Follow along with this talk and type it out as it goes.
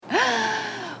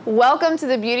Welcome to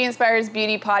the Beauty Inspires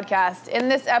Beauty podcast. In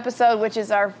this episode, which is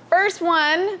our first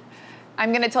one, I'm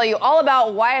going to tell you all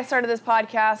about why I started this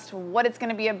podcast, what it's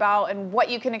going to be about, and what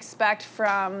you can expect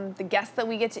from the guests that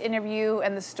we get to interview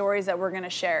and the stories that we're going to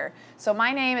share. So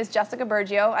my name is Jessica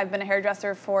Bergio. I've been a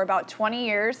hairdresser for about 20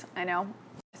 years. I know,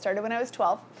 I started when I was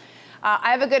 12.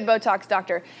 I have a good Botox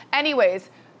doctor.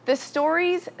 Anyways, the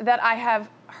stories that I have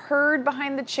heard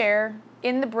behind the chair,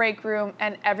 in the break room,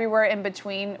 and everywhere in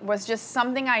between was just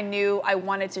something I knew I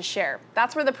wanted to share.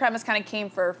 That's where the premise kind of came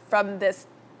from this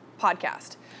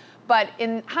podcast. But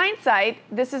in hindsight,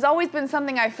 this has always been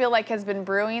something I feel like has been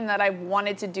brewing that I've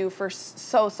wanted to do for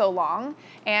so long.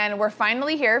 And we're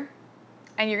finally here.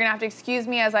 And you're gonna have to excuse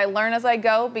me as I learn as I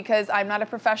go because I'm not a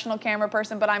professional camera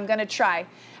person, but I'm gonna try.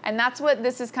 And that's what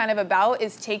this is kind of about,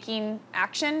 is taking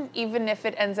action, even if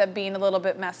it ends up being a little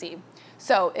bit messy.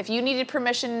 So if you needed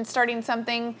permission starting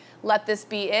something, let this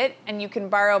be it. And you can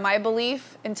borrow my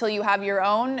belief until you have your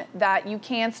own, that you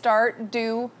can start,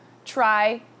 do,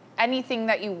 try anything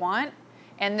that you want.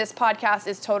 And this podcast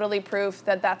is totally proof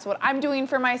that that's what I'm doing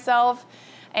for myself.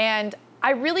 And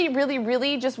I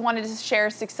really just wanted to share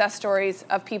success stories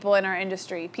of people in our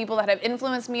industry, people that have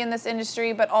influenced me in this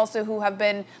industry, but also who have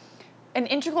been an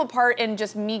integral part in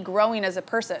just me growing as a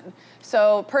person.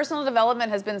 So personal development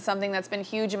has been something that's been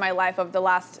huge in my life over the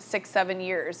last 6-7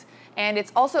 years. And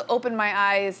it's also opened my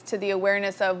eyes to the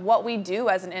awareness of what we do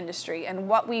as an industry and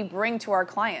what we bring to our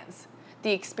clients,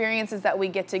 the experiences that we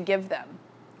get to give them.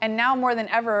 And now more than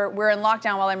ever, we're in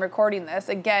lockdown while I'm recording this.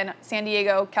 Again, San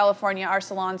Diego, California, our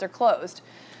salons are closed.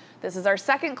 This is our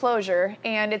second closure,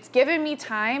 and it's given me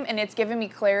time and it's given me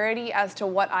clarity as to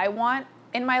what I want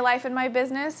in my life and my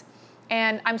business.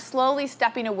 And I'm slowly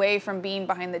stepping away from being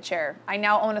behind the chair. I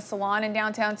now own a salon in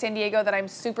downtown San Diego that I'm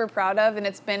super proud of, and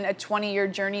it's been a 20-year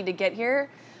journey to get here,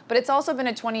 but it's also been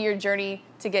a 20-year journey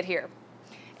to get here.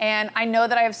 And I know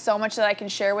that I have so much that I can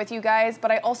share with you guys,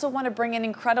 but I also want to bring in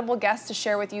incredible guests to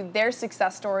share with you their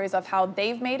success stories of how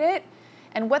they've made it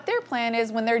and what their plan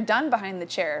is when they're done behind the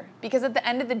chair. Because at the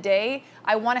end of the day,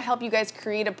 I want to help you guys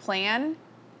create a plan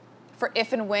for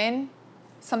if and when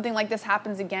something like this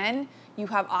happens again, you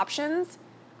have options.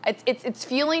 It's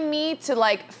fueling me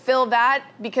to fill that,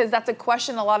 because that's a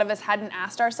question a lot of us hadn't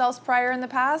asked ourselves prior in the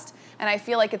past, and I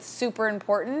feel like it's super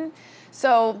important.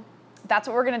 So that's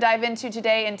what we're going to dive into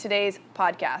today in today's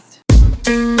podcast.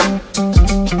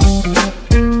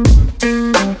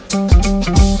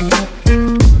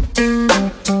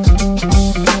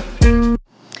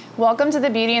 Welcome to the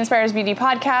Beauty Inspires Beauty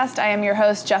podcast. I am your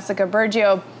host, Jessica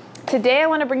Bergio. Today, I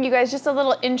want to bring you guys just a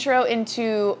little intro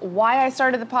into why I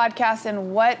started the podcast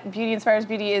and what Beauty Inspires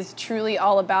Beauty is truly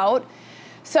all about.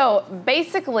 So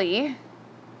basically,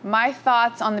 my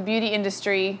thoughts on the beauty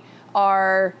industry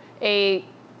are a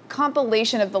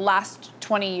compilation of the last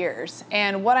 20 years.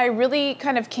 And what I really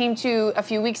kind of came to a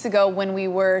few weeks ago when we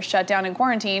were shut down in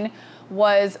quarantine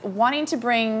was wanting to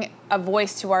bring a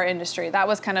voice to our industry. That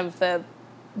was kind of the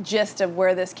gist of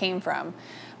where this came from.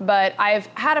 But I've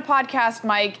had a podcast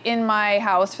mic in my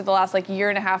house for the last year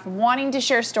and a half, wanting to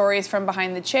share stories from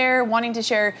behind the chair, wanting to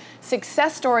share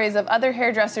success stories of other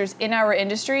hairdressers in our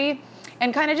industry,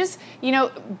 and kind of just,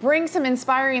 bring some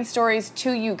inspiring stories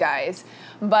to you guys.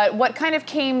 But what kind of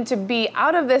came to be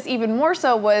out of this even more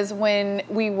so was when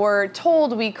we were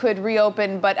told we could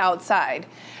reopen, but outside.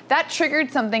 That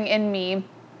triggered something in me,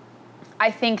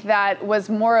 I think, that was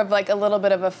more of a little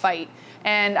bit of a fight.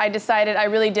 And I decided I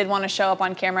really did want to show up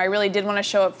on camera. I really did want to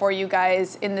show up for you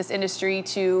guys in this industry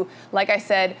to, like I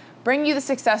said, bring you the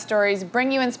success stories,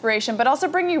 bring you inspiration, but also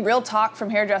bring you real talk from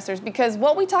hairdressers, because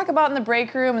what we talk about in the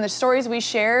break room and the stories we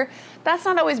share, that's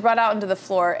not always brought out into the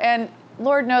floor. And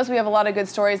Lord knows we have a lot of good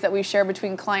stories that we share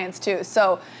between clients too.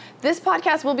 So this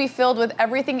podcast will be filled with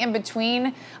everything in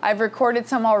between. I've recorded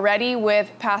some already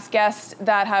with past guests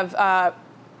that have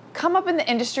come up in the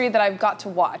industry that I've got to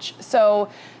watch. So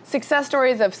success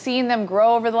stories of seeing them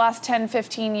grow over the last 10,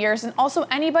 15 years, and also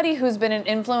anybody who's been an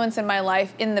influence in my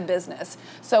life in the business.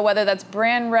 So whether that's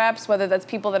brand reps, whether that's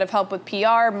people that have helped with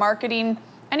PR, marketing,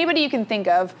 anybody you can think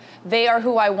of, they are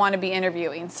who I want to be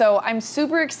interviewing. So I'm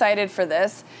super excited for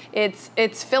this.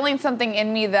 It's filling something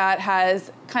in me that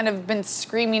has kind of been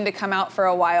screaming to come out for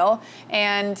a while.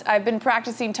 And I've been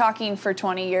practicing talking for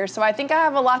 20 years. So I think I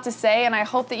have a lot to say, and I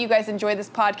hope that you guys enjoy this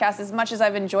podcast as much as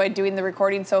I've enjoyed doing the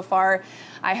recording so far.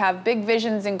 I have big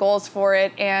visions and goals for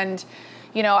it. And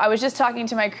I was just talking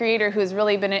to my creator, who's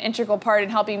really been an integral part in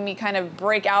helping me kind of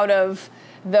break out of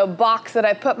the box that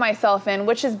I put myself in,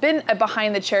 which has been a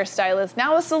behind the chair stylist,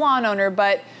 now a salon owner.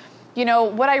 But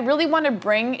what I really want to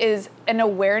bring is an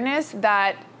awareness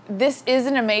that this is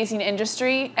an amazing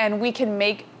industry and we can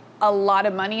make a lot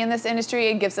of money in this industry.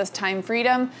 It gives us time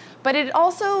freedom, but it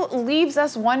also leaves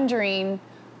us wondering,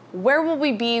 where will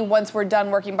we be once we're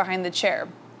done working behind the chair?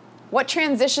 What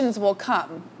transitions will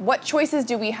come? What choices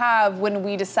do we have when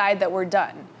we decide that we're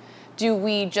done? Do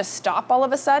we just stop all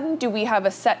of a sudden? Do we have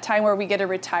a set time where we get to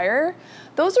retire?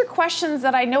 Those are questions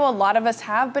that I know a lot of us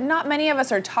have, but not many of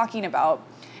us are talking about.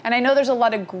 And I know there's a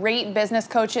lot of great business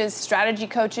coaches, strategy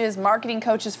coaches, marketing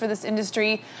coaches for this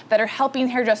industry that are helping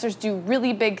hairdressers do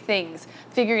really big things,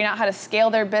 figuring out how to scale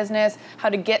their business, how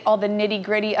to get all the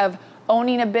nitty-gritty of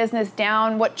owning a business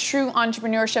down, what true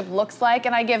entrepreneurship looks like.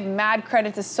 And I give mad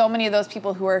credit to so many of those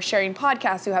people who are sharing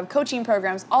podcasts, who have coaching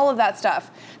programs, all of that stuff.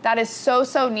 That is so,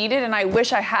 so needed. And I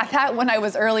wish I had that when I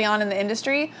was early on in the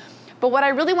industry. But what I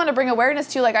really want to bring awareness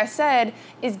to, like I said,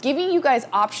 is giving you guys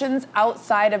options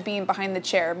outside of being behind the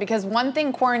chair. Because one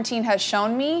thing quarantine has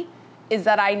shown me is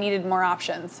that I needed more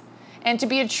options. And to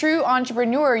be a true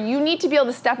entrepreneur, you need to be able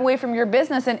to step away from your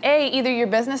business and either your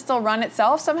business still run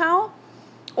itself somehow,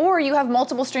 or you have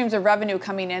multiple streams of revenue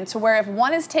coming in to where if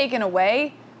one is taken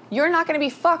away, you're not going to be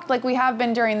fucked like we have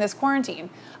been during this quarantine.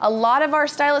 A lot of our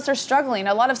stylists are struggling.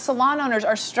 A lot of salon owners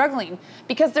are struggling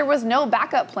because there was no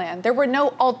backup plan. There were no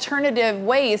alternative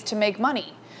ways to make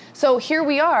money. So here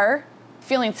we are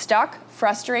feeling stuck,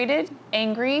 frustrated,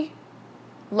 angry,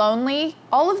 lonely,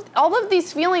 all of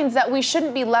these feelings that we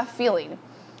shouldn't be left feeling.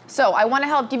 So I want to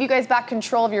help give you guys back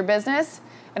control of your business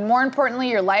and more importantly,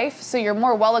 your life, so you're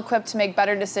more well-equipped to make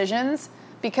better decisions,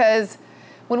 because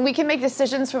when we can make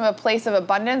decisions from a place of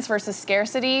abundance versus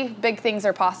scarcity, big things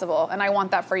are possible, and I want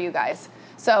that for you guys.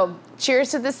 So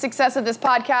cheers to the success of this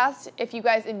podcast. If you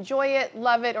guys enjoy it,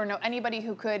 love it, or know anybody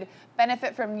who could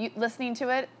benefit from you listening to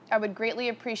it, I would greatly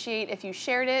appreciate if you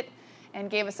shared it and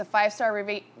gave us a 5-star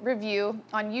review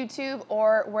on YouTube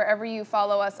or wherever you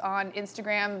follow us on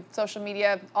Instagram, social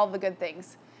media, all the good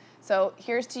things. So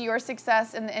here's to your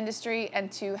success in the industry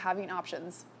and to having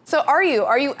options. So are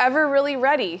you ever really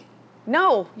ready?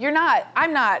 No, you're not.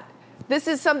 I'm not. This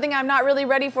is something I'm not really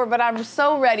ready for, but I'm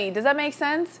so ready. Does that make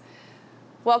sense?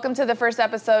 Welcome to the first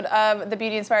episode of the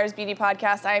Beauty Inspires Beauty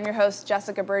podcast. I am your host,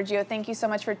 Jessica Bergio. Thank you so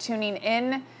much for tuning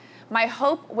in. My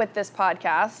hope with this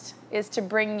podcast is to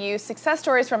bring you success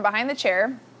stories from behind the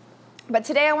chair. But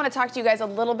today I want to talk to you guys a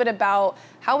little bit about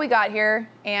how we got here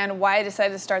and why I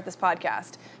decided to start this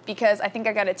podcast, because I think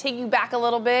I got to take you back a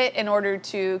little bit in order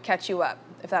to catch you up,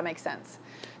 if that makes sense.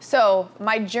 So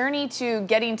my journey to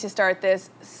getting to start this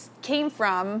came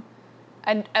from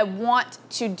a want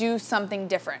to do something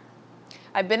different.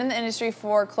 I've been in the industry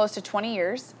for close to 20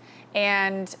 years,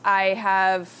 and I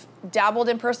have dabbled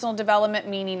in personal development,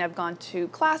 meaning I've gone to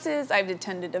classes, I've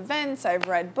attended events, I've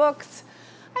read books,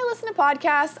 I listen to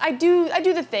podcasts, I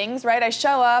do the things, right? I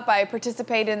show up, I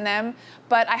participate in them,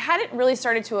 but I hadn't really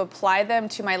started to apply them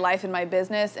to my life and my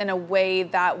business in a way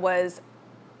that was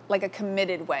like a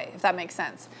committed way, if that makes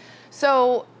sense.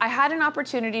 So I had an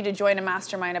opportunity to join a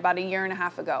mastermind about 1.5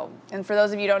 years ago. And for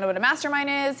those of you who don't know what a mastermind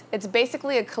is, it's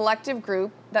basically a collective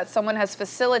group that someone has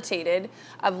facilitated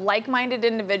of like-minded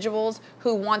individuals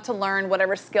who want to learn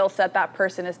whatever skill set that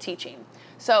person is teaching.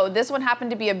 So this one happened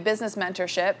to be a business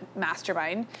mentorship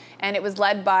mastermind, and it was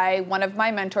led by one of my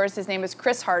mentors. His name is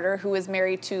Chris Harder, who is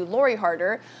married to Lori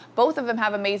Harder. Both of them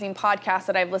have amazing podcasts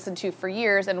that I've listened to for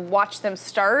years and watched them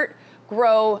start,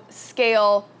 grow,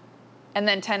 scale, and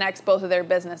then 10x both of their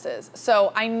businesses.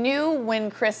 So I knew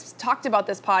when Chris talked about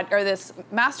this this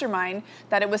mastermind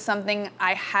that it was something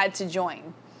I had to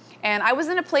join. And I was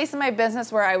in a place in my business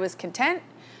where I was content,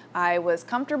 I was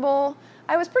comfortable,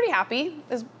 I was pretty happy,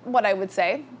 is what I would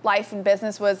say. Life and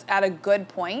business was at a good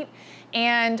point.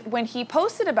 And when he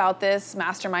posted about this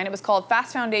mastermind, it was called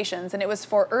Fast Foundations, and it was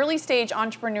for early stage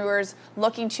entrepreneurs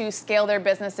looking to scale their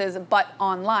businesses, but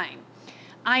online.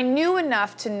 I knew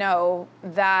enough to know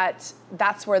that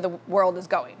that's where the world is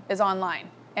going, is online.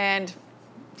 And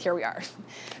here we are.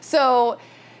 So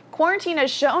quarantine has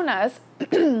shown us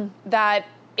that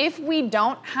if we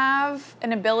don't have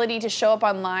an ability to show up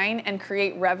online and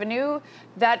create revenue,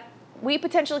 that we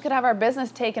potentially could have our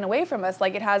business taken away from us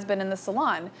like it has been in the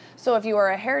salon. So if you are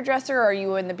a hairdresser or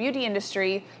you in the beauty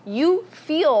industry, you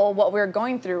feel what we're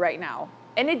going through right now.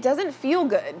 And it doesn't feel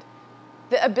good.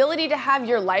 The ability to have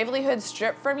your livelihood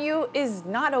stripped from you is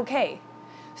not okay.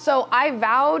 So I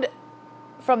vowed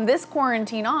from this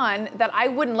quarantine on that I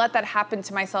wouldn't let that happen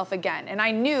to myself again. And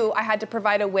I knew I had to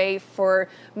provide a way for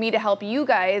me to help you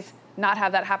guys not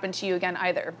have that happen to you again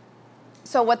either.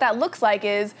 So what that looks like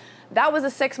is that was a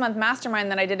 6-month mastermind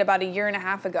that I did about 1.5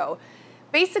 years ago.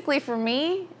 Basically for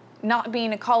me, not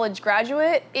being a college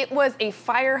graduate, it was a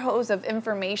fire hose of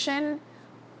information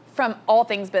from all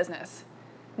things business.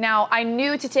 Now, I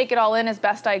knew to take it all in as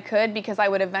best I could because I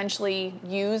would eventually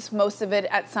use most of it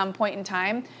at some point in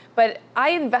time. But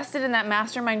I invested in that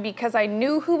mastermind because I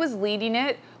knew who was leading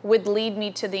it would lead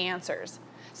me to the answers.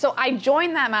 So I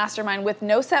joined that mastermind with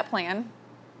no set plan.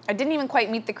 I didn't even quite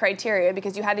meet the criteria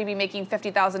because you had to be making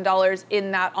 $50,000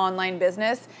 in that online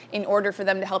business in order for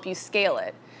them to help you scale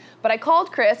it. But I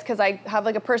called Chris because I have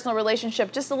like a personal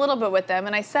relationship just a little bit with them,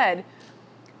 and I said,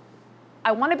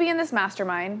 I want to be in this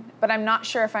mastermind, but I'm not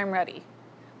sure if I'm ready.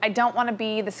 I don't want to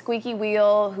be the squeaky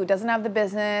wheel who doesn't have the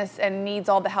business and needs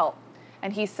all the help.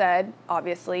 And he said,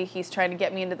 obviously, he's trying to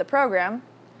get me into the program.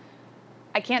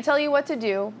 I can't tell you what to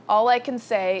do. All I can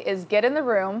say is get in the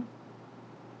room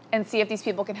and see if these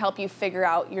people can help you figure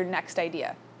out your next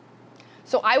idea.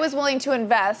 So I was willing to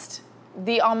invest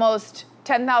the almost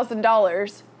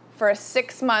 $10,000 for a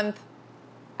 6-month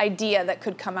idea that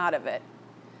could come out of it.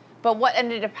 But what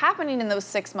ended up happening in those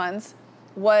 6 months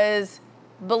was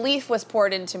belief was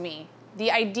poured into me.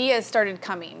 The ideas started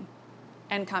coming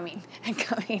and coming and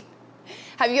coming.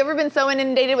 Have you ever been so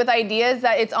inundated with ideas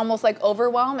that it's almost like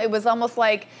overwhelm? It was almost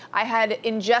like I had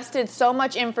ingested so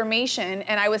much information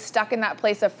and I was stuck in that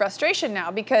place of frustration now,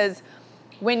 because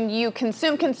when you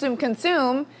consume,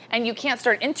 and you can't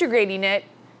start integrating it,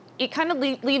 it kind of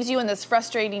leaves you in this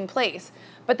frustrating place.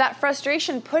 But that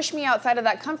frustration pushed me outside of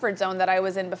that comfort zone that I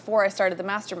was in before I started the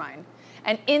mastermind.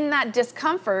 And in that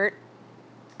discomfort,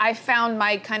 I found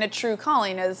my kind of true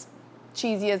calling, as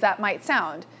cheesy as that might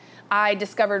sound. I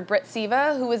discovered Britt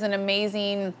Siva, who is an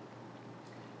amazing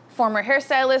former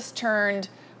hairstylist turned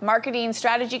marketing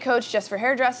strategy coach just for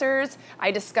hairdressers.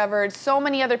 I discovered so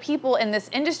many other people in this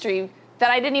industry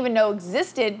that I didn't even know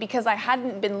existed because I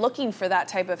hadn't been looking for that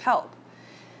type of help.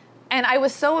 And I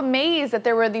was so amazed that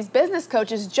there were these business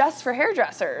coaches just for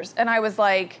hairdressers. And I was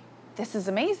like, this is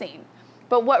amazing.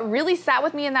 But what really sat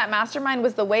with me in that mastermind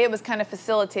was the way it was kind of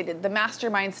facilitated, the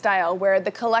mastermind style, where the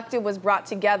collective was brought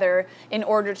together in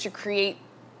order to create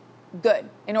good,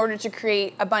 in order to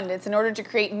create abundance, in order to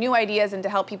create new ideas and to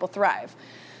help people thrive.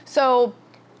 So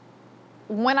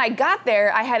when I got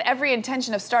there, I had every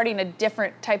intention of starting a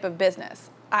different type of business.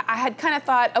 I had kind of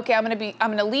thought, okay, I'm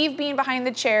going to leave being behind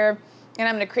the chair and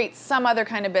I'm going to create some other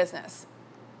kind of business.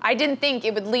 I didn't think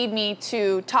it would lead me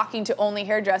to talking to only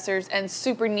hairdressers and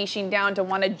super niching down to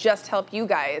want to just help you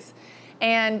guys.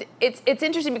 And it's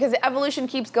interesting because the evolution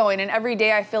keeps going, and every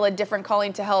day I feel a different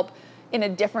calling to help in a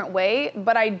different way.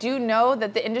 But I do know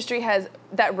that the industry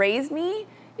that raised me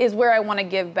is where I want to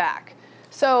give back.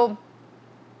 So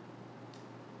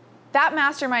that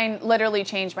mastermind literally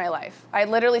changed my life. I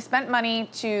literally spent money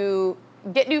to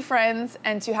get new friends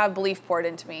and to have belief poured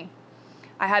into me.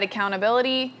 I had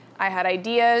accountability, I had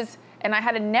ideas, and I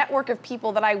had a network of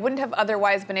people that I wouldn't have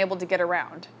otherwise been able to get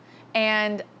around.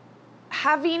 And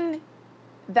having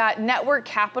that network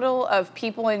capital of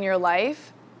people in your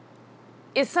life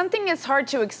is something that's hard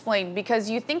to explain, because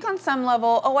you think on some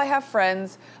level, oh, I have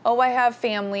friends, oh, I have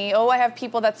family, oh, I have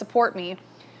people that support me.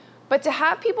 But to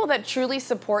have people that truly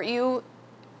support you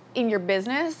in your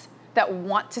business, that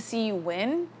want to see you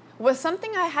win, was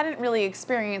something I hadn't really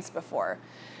experienced before.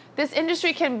 This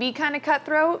industry can be kind of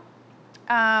cutthroat.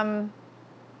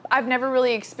 I've never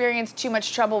really experienced too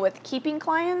much trouble with keeping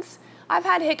clients. I've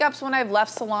had hiccups when I've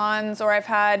left salons, or I've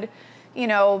had,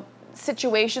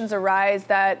 situations arise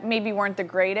that maybe weren't the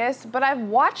greatest, but I've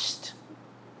watched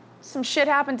some shit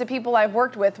happen to people I've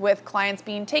worked with clients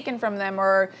being taken from them,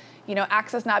 or,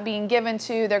 access not being given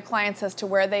to their clients as to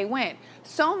where they went.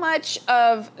 So much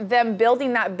of them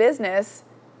building that business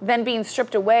then being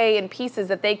stripped away in pieces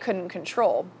that they couldn't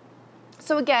control.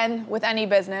 So again, with any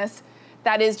business,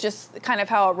 that is just kind of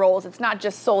how it rolls. It's not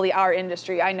just solely our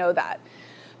industry. I know that.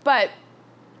 But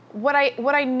what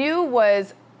I knew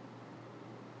was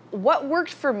what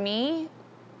worked for me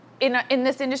in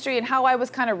this industry and how I was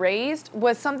kind of raised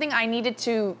was something I needed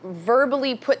to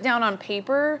verbally put down on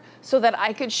paper so that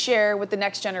I could share with the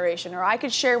next generation, or I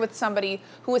could share with somebody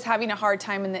who was having a hard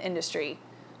time in the industry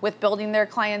with building their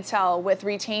clientele, with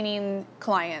retaining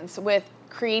clients, with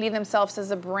creating themselves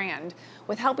as a brand,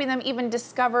 with helping them even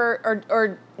discover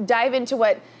or dive into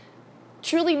what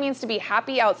truly means to be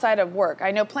happy outside of work.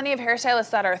 I know plenty of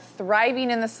hairstylists that are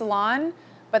thriving in the salon,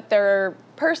 but their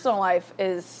personal life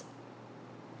is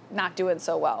not doing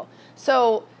so well.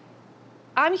 So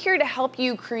I'm here to help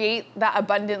you create that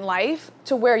abundant life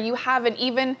to where you have an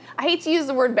even, I hate to use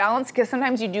the word balance because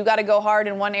sometimes you do got to go hard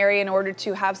in one area in order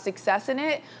to have success in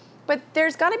it, but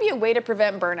there's got to be a way to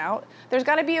prevent burnout. There's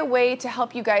got to be a way to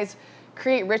help you guys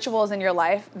create rituals in your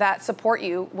life that support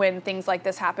you when things like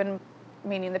this happen,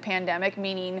 meaning the pandemic,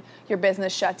 meaning your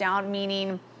business shut down,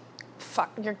 meaning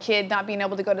your kid not being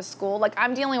able to go to school. Like,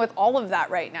 I'm dealing with all of that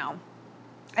right now.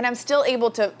 And I'm still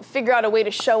able to figure out a way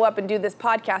to show up and do this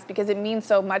podcast because it means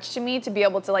so much to me to be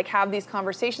able to like have these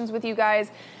conversations with you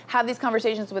guys, have these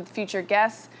conversations with future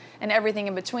guests and everything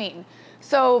in between.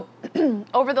 So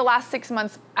over the last 6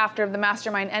 months after the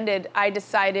mastermind ended, I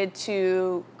decided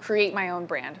to create my own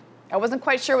brand. I wasn't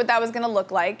quite sure what that was going to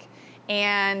look like.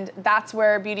 And that's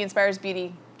where Beauty Inspires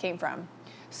Beauty came from.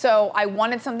 So I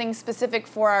wanted something specific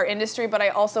for our industry, but I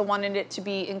also wanted it to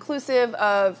be inclusive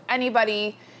of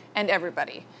anybody and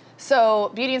everybody.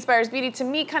 So Beauty Inspires Beauty to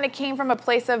me kind of came from a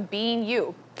place of being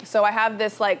you. So I have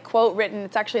this like quote written,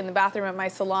 it's actually in the bathroom at my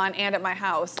salon and at my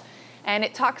house. And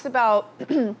it talks about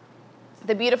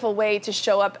the beautiful way to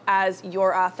show up as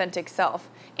your authentic self.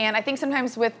 And I think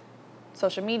sometimes with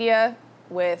social media,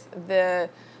 with the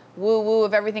woo-woo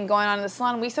of everything going on in the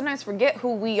salon, we sometimes forget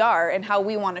who we are and how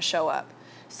we want to show up.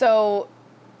 So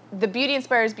the Beauty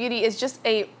Inspires Beauty is just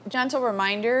a gentle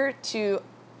reminder to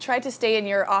try to stay in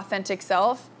your authentic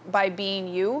self by being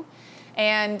you.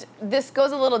 And this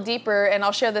goes a little deeper, and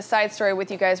I'll share this side story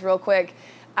with you guys real quick.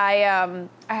 I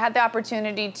had the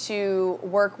opportunity to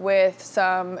work with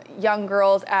some young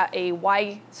girls at a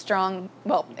Y Strong,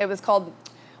 well, it was called,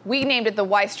 we named it the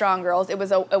Y Strong Girls. It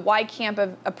was a Y Camp,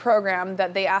 a program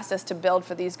that they asked us to build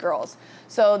for these girls.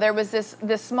 So there was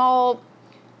this small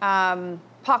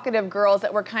pocket of girls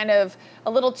that were kind of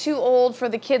a little too old for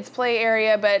the kids' play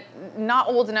area, but not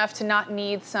old enough to not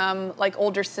need some like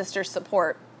older sister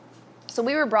support. So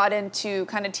we were brought in to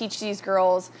kind of teach these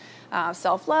girls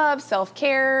self-love,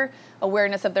 self-care,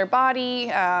 awareness of their body,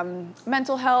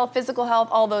 mental health, physical health,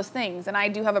 all those things. And I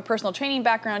do have a personal training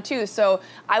background too, so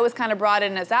I was kind of brought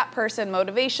in as that person,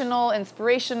 motivational,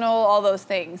 inspirational, all those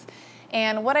things.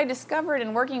 And what I discovered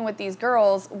in working with these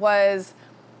girls was,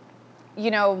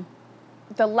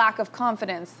 the lack of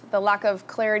confidence, the lack of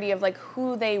clarity of like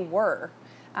who they were.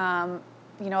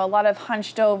 A lot of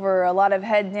hunched over, a lot of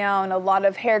head down, a lot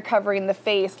of hair covering the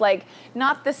face, like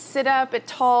not the sit up at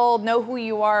tall, know who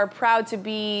you are, proud to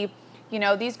be.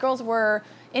 These girls were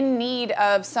in need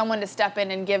of someone to step in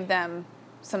and give them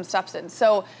some substance.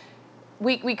 So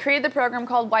we created the program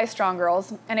called Y Strong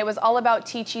Girls, and it was all about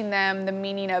teaching them the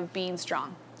meaning of being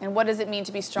strong. And what does it mean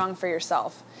to be strong for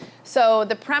yourself? So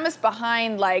the premise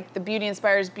behind like the Beauty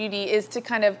Inspires Beauty is to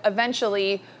kind of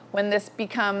eventually, when this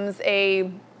becomes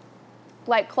a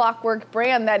like clockwork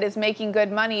brand that is making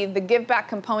good money, the give back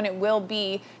component will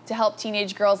be to help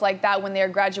teenage girls like that when they're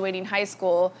graduating high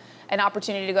school an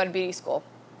opportunity to go to beauty school.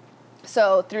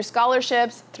 So through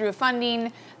scholarships, through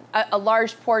funding, a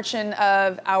large portion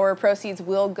of our proceeds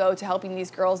will go to helping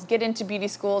these girls get into beauty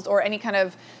schools or any kind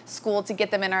of school to get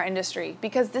them in our industry,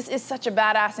 because this is such a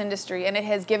badass industry and it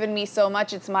has given me so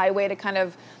much. It's my way to kind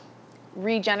of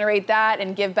regenerate that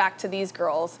and give back to these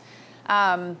girls.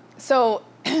 So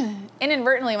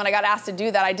inadvertently, when I got asked to do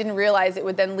that, I didn't realize it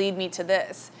would then lead me to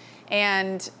this.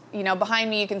 And, behind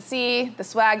me, you can see the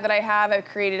swag that I have. I've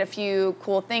created a few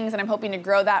cool things, and I'm hoping to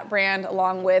grow that brand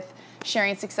along with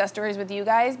sharing success stories with you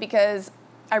guys, because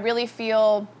I really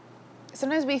feel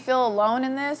sometimes we feel alone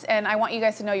in this, and I want you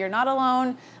guys to know you're not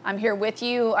alone. I'm here with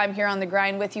you. I'm here on the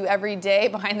grind with you every day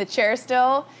behind the chair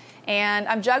still, and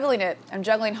I'm juggling it. I'm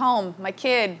juggling home, my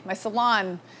kid, my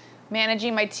salon,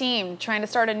 managing my team, trying to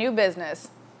start a new business.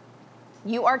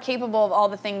 You are capable of all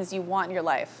the things you want in your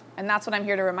life, and that's what I'm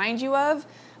here to remind you of,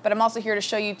 but I'm also here to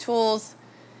show you tools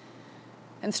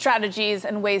and strategies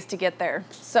and ways to get there.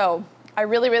 So I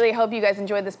really, really hope you guys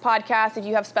enjoyed this podcast. If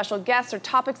you have special guests or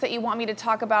topics that you want me to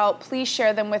talk about, please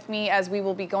share them with me, as we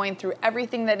will be going through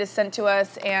everything that is sent to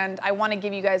us, and I want to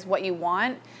give you guys what you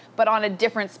want, but on a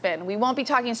different spin. We won't be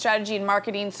talking strategy and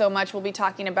marketing so much. We'll be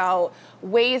talking about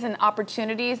ways and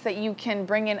opportunities that you can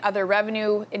bring in other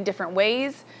revenue in different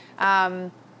ways.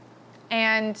 And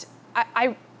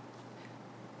I,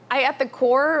 at the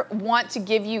core, want to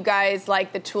give you guys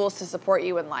like the tools to support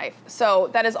you in life. So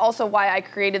that is also why I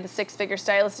created the Six Figure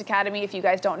Stylist Academy. If you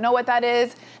guys don't know what that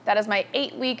is my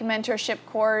 8-week mentorship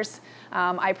course.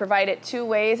 I provide it 2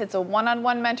 ways. It's a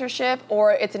one-on-one mentorship,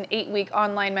 or it's an 8-week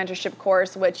online mentorship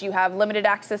course, which you have limited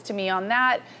access to me on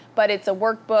that, but it's a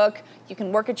workbook. You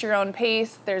can work at your own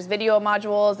pace. There's video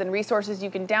modules and resources you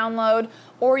can download,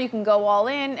 or you can go all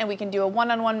in and we can do a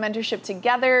one-on-one mentorship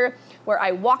together, where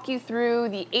I walk you through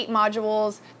the 8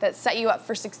 modules that set you up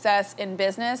for success in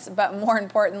business, but more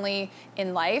importantly,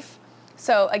 in life.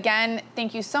 So again,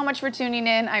 thank you so much for tuning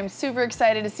in. I'm super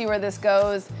excited to see where this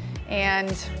goes,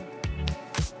 and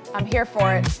I'm here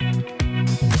for it.